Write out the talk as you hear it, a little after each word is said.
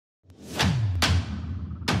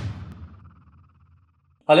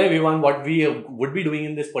Hello everyone, what we would be doing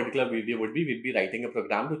in this particular video would be we'd be writing a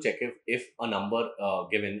program to check if a number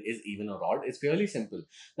given is even or odd. It's fairly simple.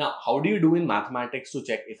 Now, how do you do in mathematics to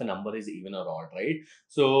check if a number is even or odd, right?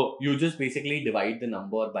 So you just basically divide the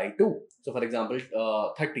number by 2. So for example,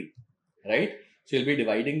 30, right? So you'll be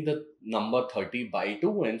dividing the number 30 by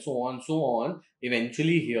 2 and so on, so on.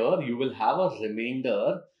 Eventually here you will have a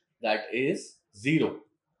remainder that is 0.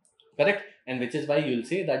 Correct? And which is why you'll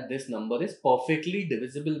say that this number is perfectly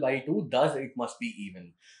divisible by 2, thus it must be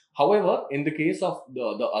even. However, in the case of the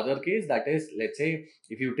other case, that is, let's say,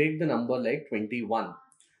 if you take the number like 21.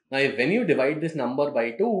 Now, when you divide this number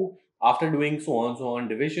by 2, after doing so on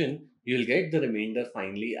division, you'll get the remainder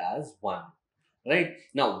finally as 1. Right?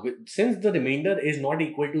 Now, since the remainder is not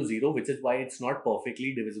equal to 0, which is why it's not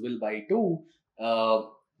perfectly divisible by 2, uh,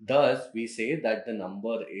 thus we say that the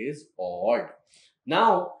number is odd.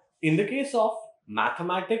 Now, in the case of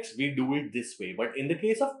mathematics, we do it this way. But in the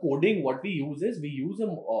case of coding, what we use is we use an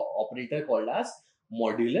operator called as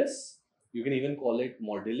modulus. You can even call it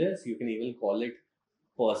modulus. You can even call it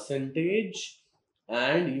percentage.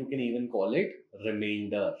 And you can even call it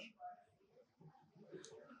remainder.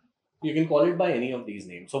 You can call it by any of these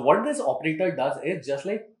names. So what this operator does is just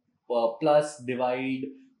like plus, divide,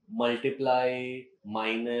 multiply,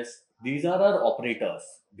 minus. These are our operators.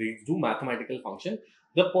 These do mathematical function.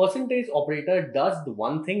 The percentage operator does the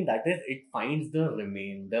one thing, that is it finds the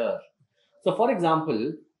remainder. So for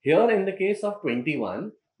example, here in the case of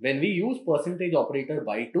 21, when we use percentage operator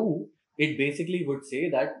by 2, it basically would say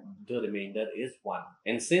that the remainder is 1.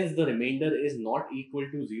 And since the remainder is not equal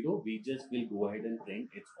to 0, we just will go ahead and print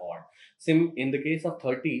it's odd. In the case of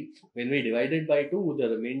 30, when we divide it by 2, the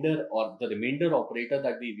remainder or the remainder operator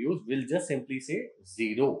that we use will just simply say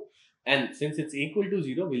 0. And since it's equal to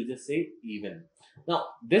 0, we'll just say even. Now,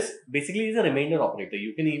 this basically is a remainder operator.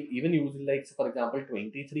 You can even use it like, for example,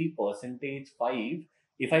 23 percentage 5.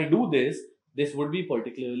 If I do this, this would be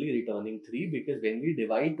particularly returning 3, because when we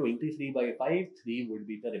divide 23 by 5, 3 would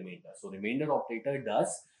be the remainder. So remainder operator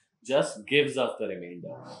does just gives us the remainder.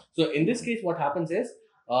 So in this case, what happens is,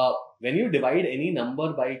 when you divide any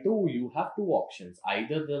number by 2, you have two options.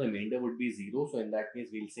 Either the remainder would be 0, so in that case,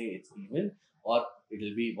 we'll say it's even, or it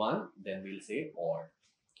will be 1, then we'll say odd.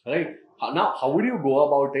 Right? Now, how would you go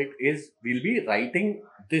about it is we'll be writing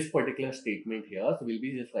this particular statement here. So we'll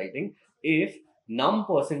be just writing if num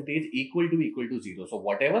percentage equal to 0. So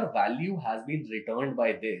whatever value has been returned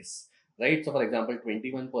by this, right? So for example,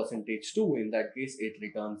 21 percentage 2, in that case, it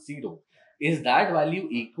returns 0. Is that value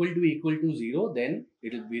equal to 0, then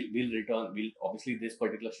will return, will obviously this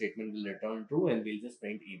particular statement will return true, and we'll just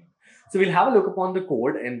print even. So we'll have a look upon the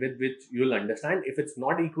code, and with which you'll understand if it's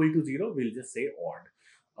not equal to 0, we'll just say odd.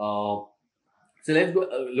 So let's go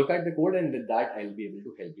look at the code, and with that, I'll be able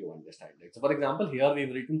to help you understand it. So, for example, here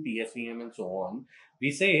we've written TSVM and so on. We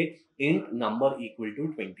say int number equal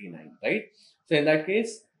to 29, right? So, in that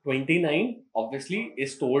case, 29 obviously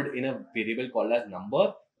is stored in a variable called as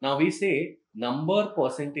number. Now, we say number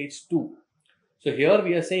percentage 2. So, here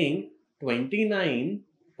we are saying 29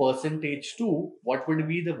 percentage 2. What would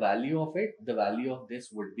be the value of it? The value of this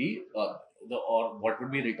would be, what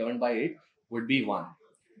would be returned by it would be 1.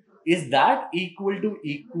 Is that equal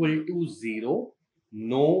to 0?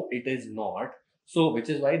 No, it is not. So which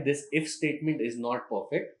is why this if statement is not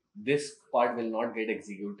perfect. This part will not get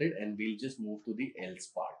executed, and we'll just move to the else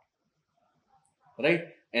part, right?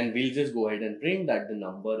 And we'll just go ahead and print that the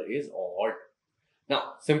number is odd.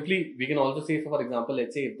 Now simply we can also say, so for example,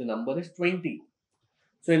 let's say if the number is 20,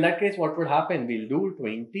 so in that case, what would happen? We'll do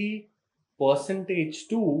 20 percentage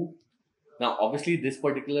 2. Now obviously this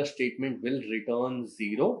particular statement will return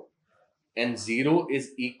 0, and 0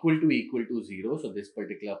 is equal to 0. So this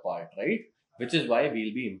particular part, right? Which is why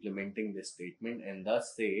we'll be implementing this statement and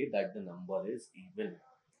thus say that the number is even.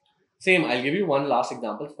 Same, I'll give you one last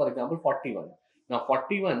example. For example, 41. Now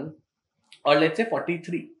 41, or let's say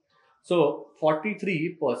 43. So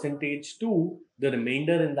 43 percentage 2, the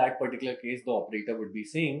remainder in that particular case, the operator would be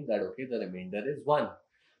saying that, okay, the remainder is 1.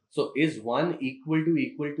 So is 1 equal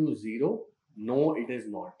to 0? No, it is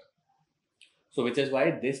not. So which is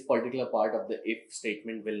why this particular part of the if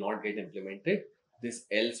statement will not get implemented. This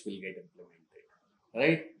else will get implemented,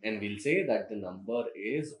 right? And we'll say that the number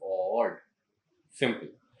is odd. Simple.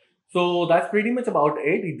 So that's pretty much about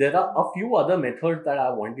it. There are a few other methods that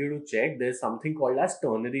I want you to check. There's something called as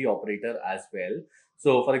ternary operator as well.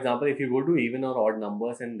 So for example, if you go to even or odd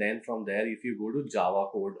numbers, and then from there, if you go to Java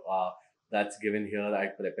code, that's given here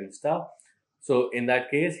at Prep Insta. So in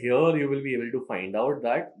that case, here you will be able to find out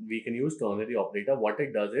that we can use ternary operator. What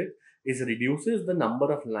it does is reduces the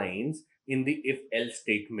number of lines in the if else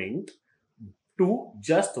statement to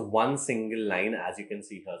just one single line, as you can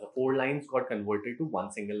see here. So 4 lines got converted to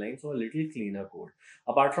one single line, so a little cleaner code.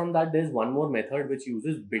 Apart from that, there's one more method which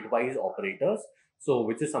uses bitwise operators, so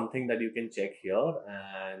which is something that you can check here,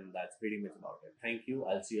 and that's pretty much about it. Thank you.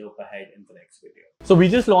 I'll see you up ahead in the next video. So we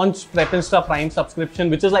just launched Prepinsta Prime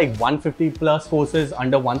subscription, which is like 150 plus courses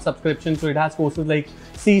under one subscription. So it has courses like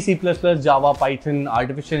C, C++, Java, Python,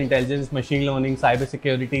 artificial intelligence, machine learning,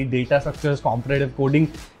 cybersecurity, data structures, competitive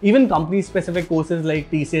coding, even company specific courses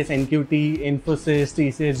like TCS, NQT, Infosys,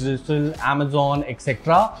 TCS Digital, Amazon,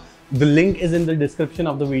 etc. The link is in the description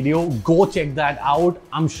of the video. Go check that out.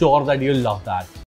 I'm sure that you'll love that.